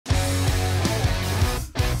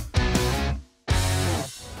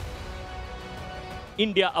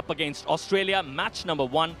India up against Australia, match number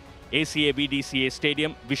 1, ACA-BDCA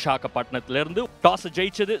Stadium, விசாகப்பட்டினத்திலிருந்து. Toss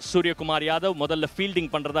ஜெயிச்சது சூரியகுமார் யாதவ். முதல்ல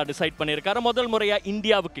fielding பண்றதா decide பண்ணியிருக்காரு. முதல் முறையா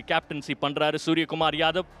இந்தியாவுக்கு கேப்டன்சி பண்றாரு சூரியகுமார்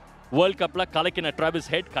யாதவ். வேர்ல்ட் கப்ல கலக்கின டிராவிஸ்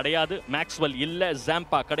ஹெட் கிடையாது, மேக்ஸ்வெல் இல்ல,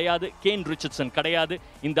 ஜாம்பா கிடையாது, கேன் ரிச்சர்ட்சன் கிடையாது.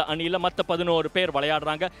 இந்த அணியில மத்த 11 பேர்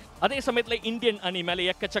விளையாடுறாங்க. அதே சமயத்துல இந்தியன் அணி மேல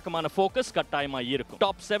எக்கச்சக்கமான ஃபோக்கஸ் கட்டாயமா இருக்கும்.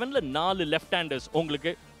 டாப் 7ல 4 லெஃப்ட் ஹேண்டர்ஸ்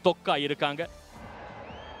உங்களுக்கு தொக்கா இருக்காங்க.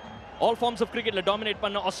 All forms of cricketல டாமினேட்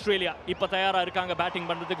பண்ண ஆஸ்திரேலியா இப்ப தயாரா இருக்காங்க பேட்டிங்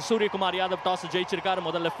பண்றதுக்கு. சூரியகுமார் யாதவ் டாஸ் ஜெயிச்சிருக்காரு.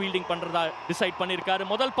 முதல்ல ஃபீல்டிங் பண்றதா டிசைட் பண்ணிருக்காரு.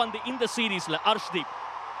 முதல் பந்து இந்த சீரீஸ்ல அர்ஷ்தீப்.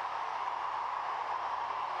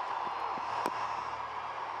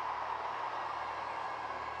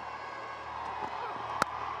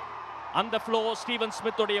 அந்த ஃப்ளோ ஸ்டீவன்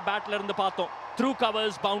ஸ்மித் உடைய பேட்ல இருந்து பார்த்தோம். த்ரூ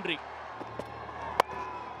கவர்ஸ் பவுண்டரி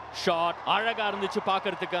ஷாட் அழகா இருந்துச்சு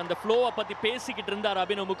பார்க்கிறதுக்கு. அந்த ஃப்ளோவை பத்தி பேசிக்கிட்டு இருந்தார்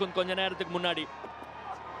அபினவ் முகுந்த் கொஞ்ச நேரத்துக்கு முன்னாடி.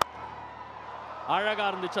 அழகா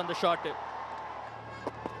இருந்துச்சு அந்த ஷாட்.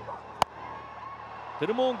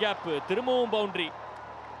 திரும்பவும் கேப், திரும்பவும் பவுண்டரி.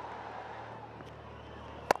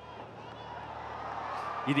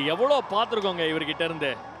 இது எவ்வளவு பார்த்திருக்கோங்க இவர்கிட்ட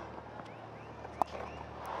இருந்து.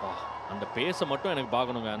 அந்த பேச மட்டும் எனக்கு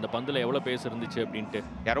பார்க்கணுங்க, அந்த பந்துல எவ்வளவு பேஸ் இருந்துச்சு அப்படின்ட்டு.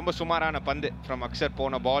 ரொம்ப சுமாரான பந்து ஃப்ரம் அக்ஷர்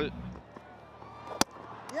போன பால்.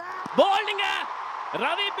 போல்டிங்க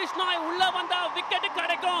ரவி பிஷ்னாய் உள்ள வந்தா விக்கெட்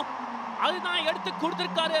கிடைக்கும். அதுதான் எடுத்து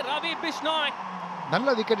கொடுத்திருக்காரு ரவி பிஷ்னாய். நல்ல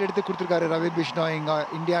விக்கெட் எடுத்து கொடுத்திருக்காரு ரவி பிஷ்னாய்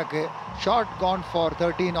இந்தியாவுக்கு. Shot gone for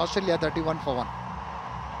 13, Australia 31 for 1.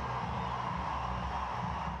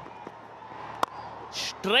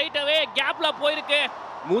 Straight away கேப்ல போயிருக்கு.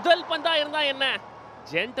 முதல் பந்தா இருந்தா என்ன,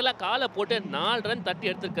 ஜென்டலா காலை போட்டு 4 ரன் தட்டி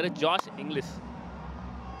எடுத்திருக்காரு Josh English.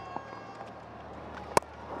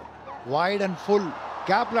 White and full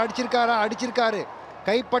கேப்ல அடிச்சிருக்காரு.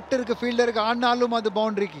 கைப்பட்டு இருக்கு ஃபீல்டருக்கு, ஆனாலும் அது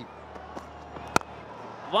பவுண்டரிக்கு.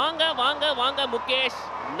 வாங்க வாங்க வாங்க Mukesh.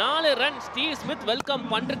 4 run Steve Smith welcome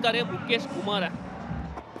பண்ணிருக்காரு முகேஷ் குமார.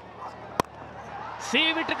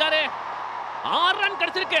 சீவிட்டிருக்காரு. 6 ரன்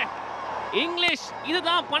கிடைச்சிருக்கு. இங்கிலீஷ்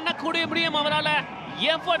இதுதான் பண்ணக்கூடிய முடியும் அவரால.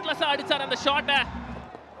 எஃபர்ட்லெஸ்ஸா அடிச்சார் அந்த ஷாட்டை.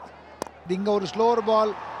 இங்க ஒரு ஸ்லோவர்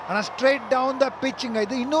பால், ஆனா ஸ்ட்ரைட் டவுன் த பிட்ச்ங்க.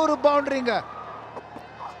 இது இன்னொரு பவுண்டரிங்க.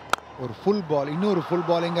 ஒரு ஃபுல் பால், இன்னொரு ஃபுல்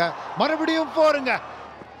பாலிங்க. மறுபடியும் போருங்க.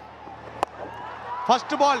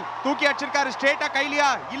 ஃபர்ஸ்ட் பால் தூக்கி அடிச்சிருக்காரு. ஸ்ட்ரைட்டா கைலியா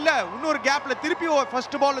இல்ல, இன்னொரு கேப்ல திருப்பி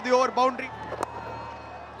ஃபர்ஸ்ட் பால் இது over boundary.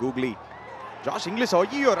 Googly Josh English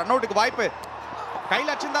ஐயோ ரன் அவுட்டுக்கு வாய்ப்பு.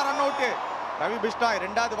 கையில அடிச்சிருந்தா ரன் அவுட். ரவி பிஷ்னாய்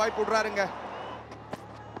 2வது வாய்ப்பு விடுறாருங்க.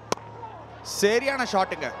 சரியான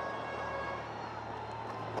ஷாட்டுங்க.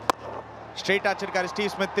 ஸ்ட்ரைட்டா அடிச்சிருக்காரு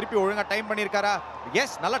ஸ்டீவ் ஸ்மித். திருப்பி ஒழுங்கா டைம் பண்ணிருக்காரா?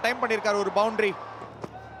 எஸ், நல்லா டைம் பண்ணிருக்காரு. ஒரு பவுண்டரி.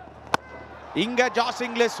 இங்க ஜாஷ்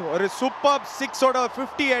இங்கிலீஷ் ஒரு சூப்பர் 6 ஓட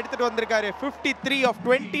 50 எடுத்துட்டு வந்திருக்காரு. 53 of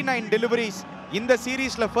 29 டெலிவரிஸ். இந்த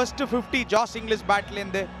சீரீஸ்ல ஃபர்ஸ்ட் 50 ஜாஷ் இங்கிலீஷ் பேட்ல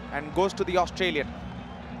இருந்து and goes to the Australian.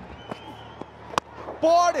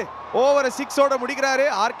 போடு ஓவர் 6 ஓட முடிக்கிறாரு.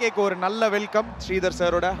 ஆர்கேக்கு ஒரு நல்ல வெல்கம் ஸ்ரீதர்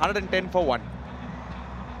சாரோட. 110 for 1.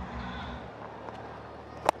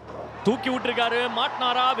 தூக்கி விட்டுருக்காரு.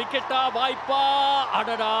 மாட்னாரா, விக்கெட்டா, வாய்ப்பா?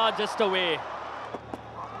 அடடா, ஜஸ்ட் அவே.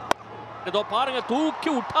 இதோ பாருங்க, தூக்கி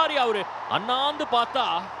விட்டாரு அவரு. அண்ணாந்து பார்த்தா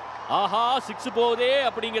ஆஹா 6 போதே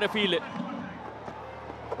அப்படிங்கிற ஃபீல்.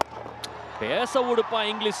 பேச விடுப்பா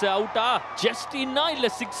இங்கிலீஷ். அவுட்டா, ஜஸ்ட் இன்னா இல்ல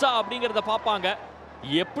 6ஆ அப்படிங்கறத பாப்பாங்க.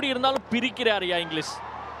 எப்படி இருந்தாலும் பிரிக்கிறாருயா இங்கிலீஷ்.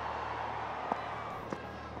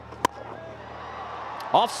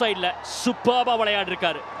 ஆஃப் சைட்ல சூப்பர்பா விளையாடி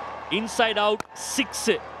இருக்காரு. Inside out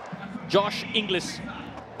 6 Josh English.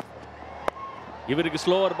 இவருக்கு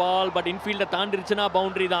ஸ்லோவர் பால், பட் இன்ஃபீல்ட தாண்டிருச்சுன்னா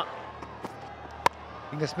பவுண்டரி தான்.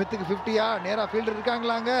 இங்க ஸ்மித்துக்கு 50யா? நேரா ஃபீல்டர்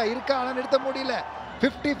இருக்காங்களாங்க? இருக்கா, ஆனா நிறுத்த முடியல.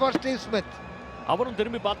 50 ஃபார் ஸ்டீவ் ஸ்மித். அவரும்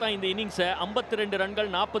திரும்பி பார்த்தா இந்த இன்னிங்ஸை 52 ரன்கள்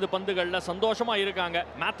 40 பந்துகள்ல சந்தோஷமா இருக்காங்க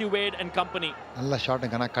மேத்யூ வேட் அண்ட் கம்பெனி. நல்ல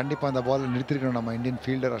ஷாட்டுங்க. ஆனா கண்டிப்பா அந்த பால் நிறுத்திருக்கணும் நம்ம இந்தியன்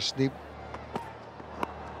ஃபீல்டர் அர்ஷ்தீப்.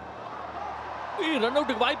 ரன்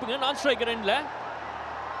அவுட்டுக்கு வாய்ப்புங்க. நான் ஸ்ட்ரைக்கர் எண்ட்ல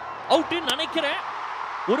அவுட் நினைக்கிறேன்.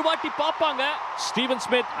 ஒரு வாட்டி பாப்பாங்க. ஸ்டீவன்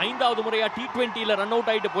ஸ்மித் 5வது முறையா T20ல ரன்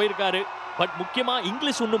அவுட் ஆயிட்டு போயிருக்காரு. பட் முக்கியமா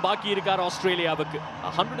இங்கிலீஷ் இன்னும் பாக்கி இருக்காரு ஆஸ்திரேலியாவுக்கு.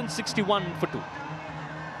 161 for 2.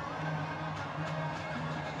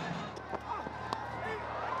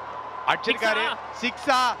 அடிச்சிருக்காரு.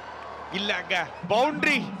 6ஆ இல்லங்க,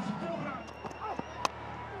 பவுண்டரி.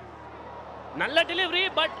 நல்ல டெலிவரி,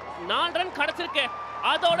 பட் 4 ரன் கிடைச்சிருக்கு.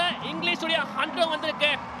 அதோட இங்கிலீஷ் உடைய 100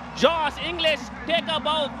 வந்திருக்கு. Josh English take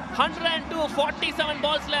above 102 47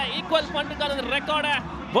 பால்ஸ்ல equal பண்ணிருக்காரு அந்த ரெக்கார்டை.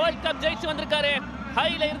 வேர்ல்ட் கப் ஜெயிச்சு வந்திருக்காரு.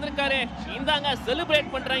 ஹைல இருந்திருக்காரு. இந்தாங்க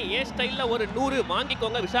செலிப்ரேட் பண்றேன் ஏ ஸ்டைல்ல ஒரு 100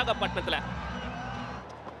 வாங்கிக்கோங்க விசாகப்பட்டினத்துல.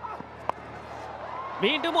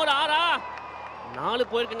 மீண்டும் ஒரு 6ஆ? 4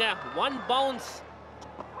 போயிருக்குங்க. 1 பவுன்ஸ்.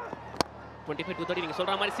 25 to 30 நீங்க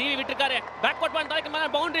சொல்ற மாதிரி சீவி விட்டுருக்காரு. பேக்வர்ட் பால் தலைக்கு மேல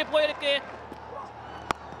பவுண்டரி போயிருக்கு.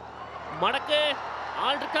 மடக்கு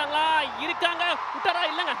ஆள் இருக்காங்களா? இருக்காங்க. விட்டாரா?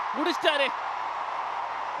 இல்லங்க, முடிச்சிட்டாரு.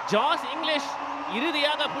 ஜாஸ் இங்கிலீஷ்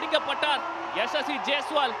இறுதியாக பிடிக்கப்பட்டார். யசஸ்வி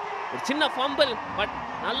ஜெய்ஸ்வால் ஒரு சின்ன ஃபம்பிள், பட்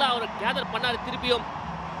நல்லா அவர் கேதர் பண்ணாரு திருப்பியும்.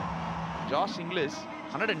 Josh Inglis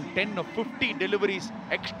 110 of 50 deliveries,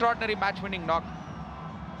 extraordinary match winning knock.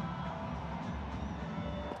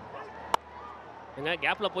 எங்க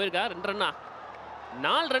கேப்ல போயிருக்கா 2 ரன்னா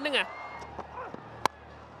 4 ரன்னுங்க.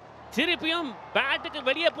 திருப்பியும் பேட்டுக்கு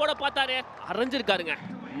வெளியே போட பார்த்தாரு, அரைஞ்சிருக்காருங்க.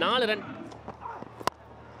 4 ரன்.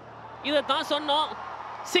 இதை தான் சொன்னோம்,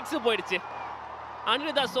 6 போயிடுச்சு.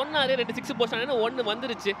 அனிருதா சொன்னாரு 2 6 போட்டானு, 1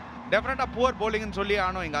 வந்துருச்சு. டெஃபினட்டா புவர் bowling சொல்லி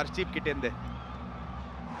ஆனோம் எங்க அர்ஷீப் கிட்ட இருந்து.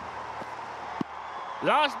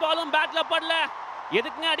 லாஸ்ட் பாலும் பேட்ல படல.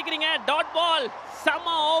 எதுக்குங்க அடிக்கிறீங்க? Dot ball.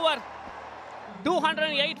 சம ஓவர்.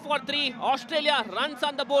 208 for 3. ஆஸ்திரேலியா ரன்ஸ்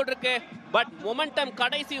அந்த போர்டு இருக்கு. பட் மொமெண்டம்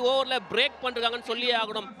கடைசி ஓவர்ல பிரேக் பண்றாங்கன்னு சொல்லியே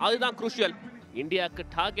ஆகணும். அதுதான் குரூஷியல். இந்தியாவுக்கு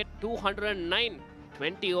டார்கெட் 209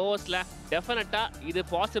 20 ஓவர்ஸ்ல. டெஃபினட்டா இது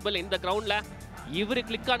பாசிபிள் இந்த கிரவுண்ட்ல. இவரு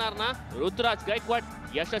கிளிக் ஆனார்னா ருத்ராஜ் கைக்வாட்,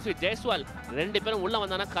 யசஸ்வி ஜெய்ஸ்வால் 2 பேரும் உள்ள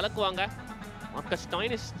வந்தானா கலக்குவாங்க. மார்க்கஸ்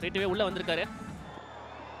ஸ்டாய்னிஸ் ஸ்ட்ரைட்வே உள்ள வந்திருக்காரு.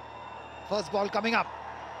 First ball coming up.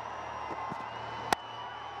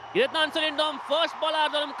 இதைத்தான் சொல்லிட்டோம், ஃபர்ஸ்ட் பாலா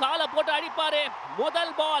இருந்தாலும் காலை போட்டு அடிப்பாரு.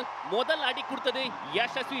 முதல் பால், முதல் அடி கொடுத்தது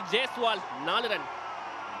யசஸ்வி ஜெய்ஸ்வால். 4 ரன்.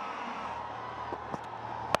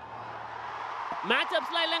 மேட்ச்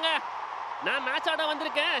அப்ஸ்லாம் இல்லைங்க, நான் மேட்ச் ஆட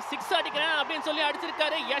வந்திருக்கேன், 6 அடிக்கிறேன் அப்படின்னு சொல்லி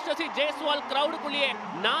அடிச்சிருக்காரு யசஸ்வி ஜெய்ஸ்வால் கிரவுடுக்குள்ளேயே.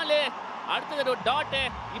 4, அடுத்தது ஒரு டாட்,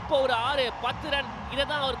 இப்போ ஒரு 6, 10 ரன். இதை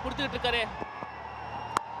தான் அவர் கொடுத்துட்டு இருக்காரு.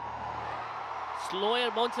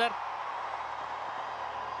 ஸ்லோயர் பவுன்சர்,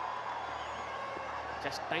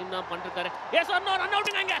 ஜஸ்ட் டைம் தான் பண்ணிருக்காரு. S R no, run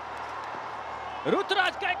அவுட்ங்க.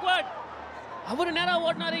 Ruturaj Gaikwad அவர் நேரா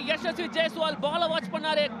ஓடினாரு. யசஸ்வி ஜெய்ஸ்வால் பால வாட்ச்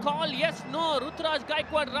பண்ணாரு. கால் yes no. Ruturaj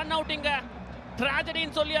Gaikwad run அவுட்டிங்க.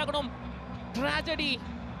 ட்ராஜடின்னு சொல்லி ஆகணும். ட்ராஜடி.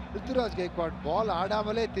 ருத்ராஜ் கைக்வாட் பால்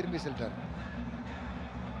ஆடாமலே திரும்பி செல்றார்.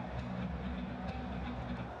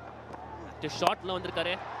 ஷாட்ல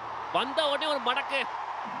வந்திருக்காரு. வந்த உடனே ஒரு மடக்கு.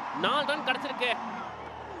 4 ரன் கிடைச்சிருக்கு.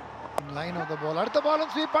 லைன் ஆஃப் த பால். அடுத்த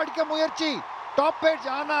பாலும் ஸ்வீப் அடிக்க முயற்சி. டாப் எட்ஜ்,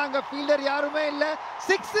 ஆனா அங்க ஃபீல்டர் யாருமே இல்ல.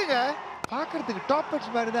 6ங்க. பார்க்கிறதுக்கு டாப் எட்ஜ்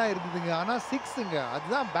மாதிரி தான் இருந்ததுங்க, ஆனா 6ங்க.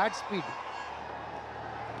 அதுதான் பேட் ஸ்பீட்.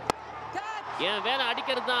 ஏன் வேலை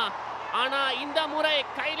அடிக்கிறது தான். ஆனா இந்த முறை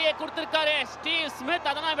கையிலேயே கொடுத்திருக்காரு ஸ்டீவ் ஸ்மித்.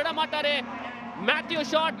 அதெல்லாம் விட மாட்டாரு. மேத்யூ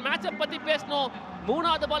ஷாட் மேட்சப் பத்தி பேசணும்.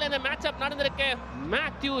 3வது பால் இந்த மேட்சப் நடந்திருக்கு.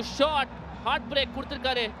 மேத்யூ ஷாட் ஹார்ட் பிரேக்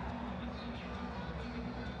கொடுத்திருக்காரு.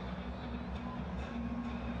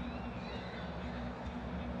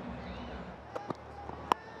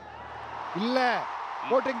 இல்ல,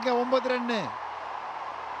 போட்டுங்க 9 ரன்.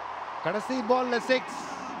 கடைசி பால்ல 6.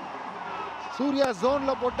 சூர்யா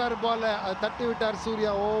ஜோன்ல போட்டார் பால், அது தட்டி விட்டார்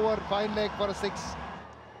Surya. Over 5 leg for a 6.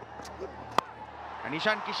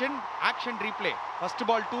 Nishan Kishan action replay. First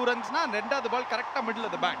ball 2 ரன்ஸ்னா, ரெண்டாவது பால் கரெக்டா மிடில்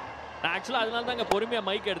ஆஃப் தி பேட். நான் ஆக்சுவலா அதனால தாங்க பொறுமையா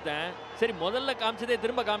மைக் எடுத்தேன். சரி முதல்ல காமிச்சதே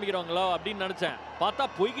திரும்ப காமிக்கிறோங்களோ அப்படின்னு நினைச்சேன். பார்த்தா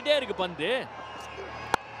போய்கிட்டே இருக்கு பந்து.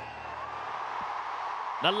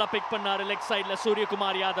 நல்லா பிக் பண்ணாரு லெக் சைடுல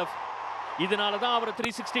சூரியகுமார் யாதவ். இதனால தான் அவர்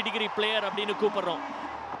 360 டிகிரி பிளேயர் அப்படின்னு கூப்பிடுறோம்.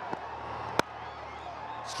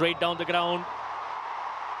 Straight down the ground.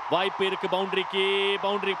 வாய்ப்பு இருக்கு பவுண்டரிக்கு.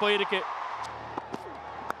 பவுண்டரி போயிருக்கு.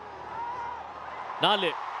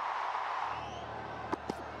 4.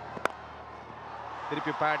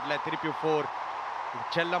 திருப்பி பேட்ல, திருப்பி 4.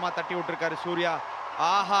 செல்லமா தட்டி விட்டுருக்காரு சூர்யா.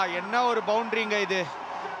 ஆஹா, என்ன ஒரு பவுண்டரிங்க இது.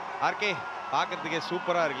 ஆர்கே பார்க்கறதுக்கே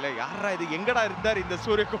சூப்பரா இருக்குல்ல. யாரா இது? எங்கடா இருந்தார் இந்த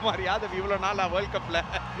சூரியகுமார் யாதவ் இவ்வளவு நாளா வேர்ல்ட் கப்ல?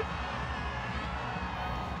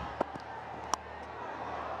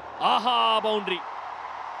 ஆஹா, பவுண்டரி.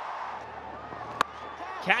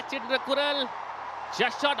 கேட்ச் என்ற குரல்.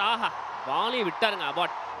 Just shot. ஆஹா, பாலையும் விட்டாருங்க.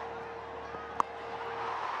 அபாட்.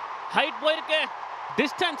 ஹைட் போயிருக்கு,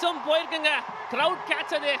 டிஸ்டன்ஸும் போயிருக்குங்க. கிரவுட்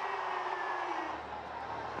கேட்ச் அது.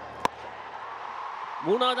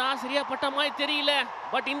 3வதா சரியா பட்ட மாதிரி தெரியல,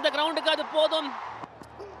 பட் இந்த கிரவுண்டுக்கு அது போதும்.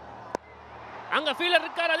 அங்க ஃபீல்டர்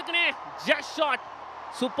இருக்காரு, அதுக்குனே just shot.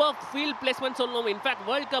 Super field placement சொல்லணும். இன்ஃபேக்ட்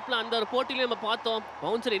வேர்ல்ட் கப்ல அந்த ஒரு போட்டியில நம்ம பார்த்தோம்,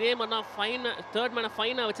 பவுன்சர் இதே மாதிரி தான் ஃபைன், தேர்ட் மேனை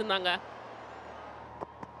ஃபைனா வச்சிருந்தாங்க.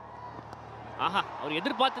 ஆஹா, அவர்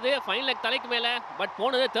எதிர்பார்த்தது ஃபைன் லெக் தலைக்கு மேல, பட்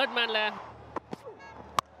போனது தேர்ட் மேன்ல.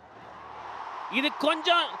 இது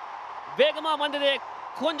கொஞ்சம் வேகமா வந்தது,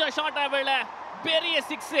 கொஞ்சம் ஷார்ட் ஆகல. பெரிய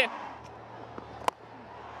 6.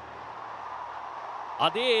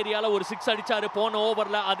 அதே ஏரியால ஒரு 6 அடிச்சாரு போன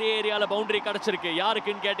ஓவர்ல. அதே ஏரியால பவுண்டரி கிடைச்சிருக்கு.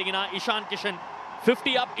 யாருக்குன்னு கேட்டீங்கன்னா இஷான் கிஷன்.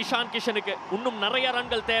 50 அப் இஷான் கிஷனுக்கு. இன்னும் நிறைய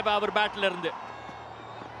ரன்கள் தேவை அவர் பேட்ல இருந்து.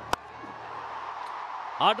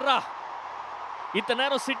 ஆட்ரா இத்தனை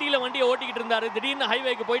நேரம் சிட்டில வண்டியை ஓட்டிக்கிட்டு இருந்தாரு, திடீர்னு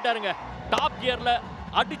ஹைவேக்கு போயிட்டாருங்க. டாப் கியர்ல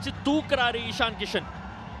அடிச்சு தூக்குறாரு Ishan Kishan.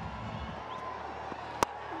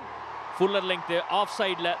 Fuller length of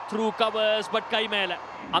சைட்ல த்ரூ கவர்ஸ், பட் கை மேல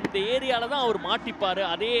அந்த ஏரியால தான் அவர் மாட்டிப்பாரு.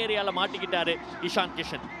 அதே ஏரியால மாட்டிக்கிட்டாரு இஷான்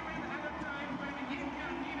கிஷன்.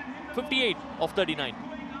 58 of 39.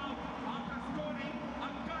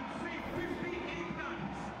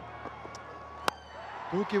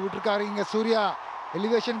 தூக்கி விட்டுருக்காரு இங்க சூர்யா.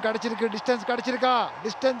 எலிவேஷன் கிடைச்சிருக்கு, டிஸ்டன்ஸ் கிடைச்சிருக்கா?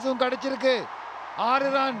 டிஸ்டன்ஸும் கிடைச்சிருக்கு. 6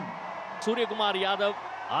 ரன். சூரியகுமார் யாதவ்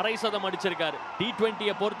அரை சதம் அடிச்சிருக்காரு.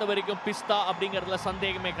 T20 பொறுத்த வரைக்கும் பிஸ்தா அப்படிங்கறதுல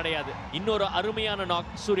சந்தேகமே கிடையாது. இன்னொரு அருமையான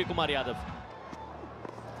நாக் சூரியகுமார் யாதவ்.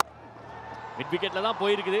 மிட் விக்கெட்ல தான்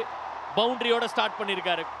போயிருக்குது. பவுண்டரியோட ஸ்டார்ட்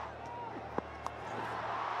பண்ணிருக்காரு.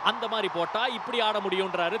 அந்த மாதிரி போட்டா இப்படி ஆட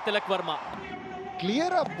முடியும்ன்றாரு திலக் வர்மா.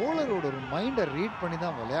 கிளியரா போலரோட ஒரு மைண்டை ரீட் பண்ணி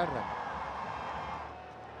தான் விளையாடுறாங்க.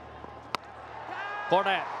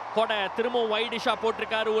 கொடை திரும்பவும் வைடிஷா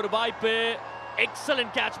போட்டிருக்காரு. ஒரு வாய்ப்பு.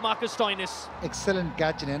 Excellent catch Marcus Stoinis. Excellent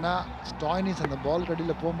catch. ஏன்னா ஸ்டாய்னிஸ் அந்த பால்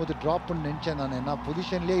கடியில் போகும்போது ட்ராப் பண்ணி நினைச்சேன் நான். என்ன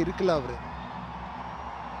பொசிஷன்லேயே இருக்கல அவரு.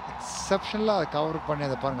 எக்ஸப்ஷனலாக கவர் பண்ணி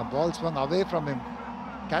அதை பாருங்க. பால்ஸ் வாங்க away from him.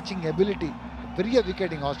 Caching ability. பெரிய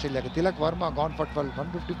விக்கெட்டிங் ஆஸ்திரேலியாவுக்கு. Tilak Verma gone for 12.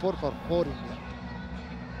 154 for 4 India.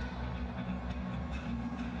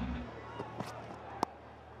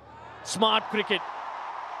 Smart cricket.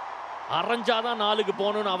 அரைஞ்சாதான் 4க்கு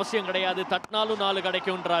போகணும்னு அவசியம் கிடையாது. தட்டினாலும் 4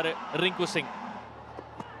 கிடைக்கும்ன்றாரு ரிங்கு சிங்.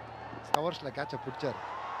 கவர்ஸ்ல கேட்சை பிடிச்சாரு.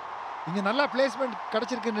 இங்க நல்லா பிளேஸ்மெண்ட்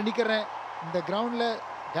கிடைச்சிருக்குன்னு நினைக்கிறேன். இந்த கிரவுண்ட்ல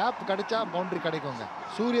கேப் கிடைச்சா பவுண்டரி கிடைக்குங்க.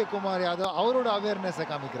 சூரியகுமார் யாதவ் அவரோட அவேர்னஸை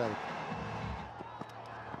காமிக்கிறாரு.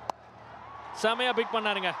 செமையா பிக்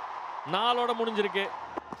பண்ணாருங்க. 4ஓட முடிஞ்சிருக்கு.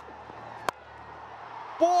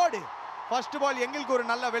 போடு. ஃபர்ஸ்ட் பால் எங்களுக்கு ஒரு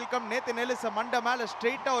நல்ல வெல்கம். நேத்து நெலிச மண்ட மேல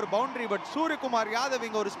ஸ்ட்ரெயிட்டா ஒரு பவுண்டரி. பட் சூரியகுமார் யாதவ்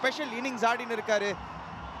இங்க ஒரு ஸ்பெஷல் இன்னிங்ஸ் ஆடின்னு இருக்காரு.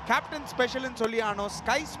 கேப்டன் ஸ்பெஷல்னு சொல்லி ஆனோ.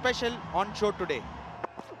 Sky special on show today.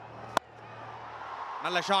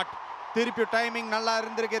 நல்ல ஷாட். திருப்பி டைமிங் நல்லா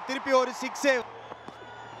இருந்திருக்கு. திருப்பி ஒரு 6.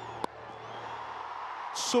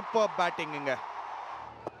 சூப்பர் பேட்டிங்ங்க.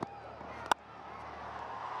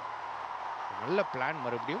 நல்ல பிளான்.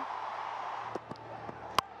 மறுபடியும்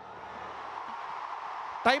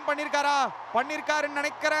டைம் பண்ணிருக்காருன்னு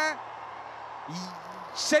நினைக்கிறேன்.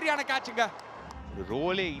 சரியான கேட்சுங்க.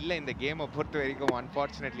 ரோலே இல்லை இந்த கேமை பொறுத்த வரைக்கும்.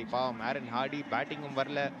 அன்பார்ச்சுனேட்லி பாவம் ஆரன் ஹார்டி பேட்டிங்கும்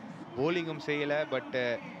வரல, போலிங்கும் செய்யல. பட்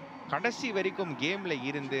கடைசி வரைக்கும் கேம்ல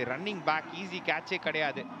இருந்து ரன்னிங் பேக் ஈஸி கேட்சே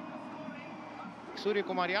கிடையாது.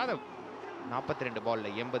 சூரியகுமார் யாதவ் 42 பால்ல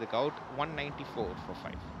 80க்கு அவுட். 194 for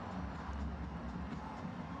 5.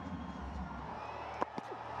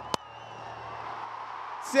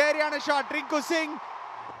 சரியான shot. Rinku Singh.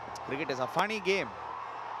 Cricket is a funny game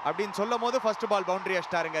அப்படின்னு சொல்லும் போது first ball boundary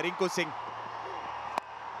அடிச்சிட்டாருங்க Rinku Singh.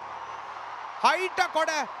 ஹைட்டா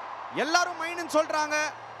கொடை. எல்லாரும் மைண்ட்னு சொல்றாங்க.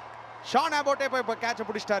 ஷான் அபோட்டே போய் இப்ப கேட்ச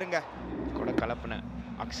பிடிச்சிட்டாருங்க. கூட கலப்புன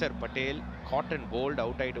Axar Patel caught and bowled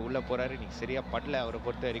out ஆயிட்டு உள்ள போறாரு. நீ சரியா படல அவரை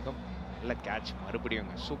பொறுத்த வரைக்கும். நல்ல கேட்ச் மறுபடியும்.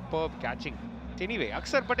 Super catching. Anyway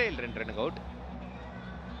Axar Patel 2 ரன்னுக்கு அவுட்.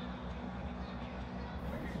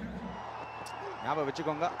 ஞாபகம்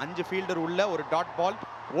வச்சுக்கோங்க 5 ஃபீல்டர் உள்ள ஒரு டாட் பால்.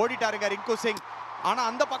 ஓடிட்டாருங்க ரிங்கு சிங். ஆனா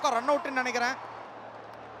அந்த பக்கம் ரன் அவுட்னு நினைக்கிறேன்.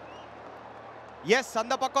 எஸ்,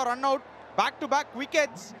 அந்த பக்கம் run out. Back to back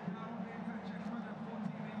wickets.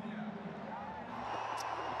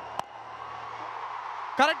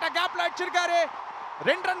 கரெக்டா கேப்ல அடிச்சிருக்காரு.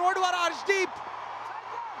 2 ரன் ஓடுவாரா ஹர்ஷ்தீப்?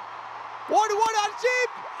 ஓடு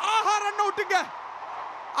ஹர்ஷ்தீப். ஆஹா, ரன் அவுட்டுங்க.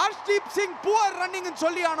 ஹர்ஷ்தீப் சிங் புவர் ரன்னிங்னு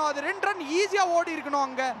சொல்லி ஆனோ. அது 2 ரன் ஈஸியா ஓடி இருக்கணும்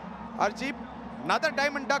அங்க. Harshdeep another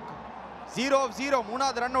diamond duck. 0 of 0.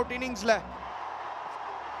 3வது run out இன்னிங்ஸ்ல.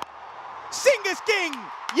 Singh is king.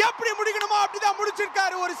 எப்படி முடிக்கணுமோ அப்படிதான்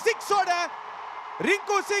முடிச்சிருக்காரு ஒரு 6ஓட.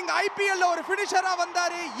 ரிங்கு சிங் ஐபிஎல்ல ஒரு ஃபினிஷரா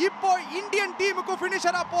வந்தாரு. இப்போ இந்தியன் டீமுக்கு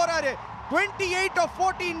ஃபினிஷரா போறாரு. 28 of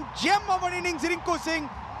 14 GeM of innings Rinku Singh.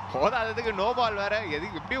 போதாததுக்கு no ball வேற.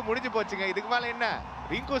 எதுக்கு எப்படியோ முடிஞ்சு போச்சுங்க. இதுக்கு மேல என்ன?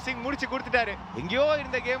 ரிங்கு சிங் முடிச்சு கொடுத்துட்டாரு. எங்கேயோ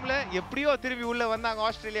இருந்த கேம்ல எப்படியோ திரும்பி உள்ள வந்தாங்க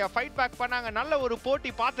ஆஸ்திரேலியா. ஃபைட் பேக் பண்ணாங்க. நல்ல ஒரு போட்டி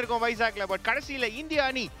பார்த்திருக்கோம் வைசாக்ல. பட் கடைசியில இந்திய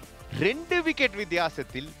அணி 2 விக்கெட்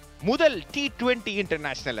வித்தியாசத்தில் முதல் T20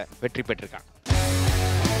 இன்டர்நேஷனலை வெற்றி பெற்றிருக்காங்க.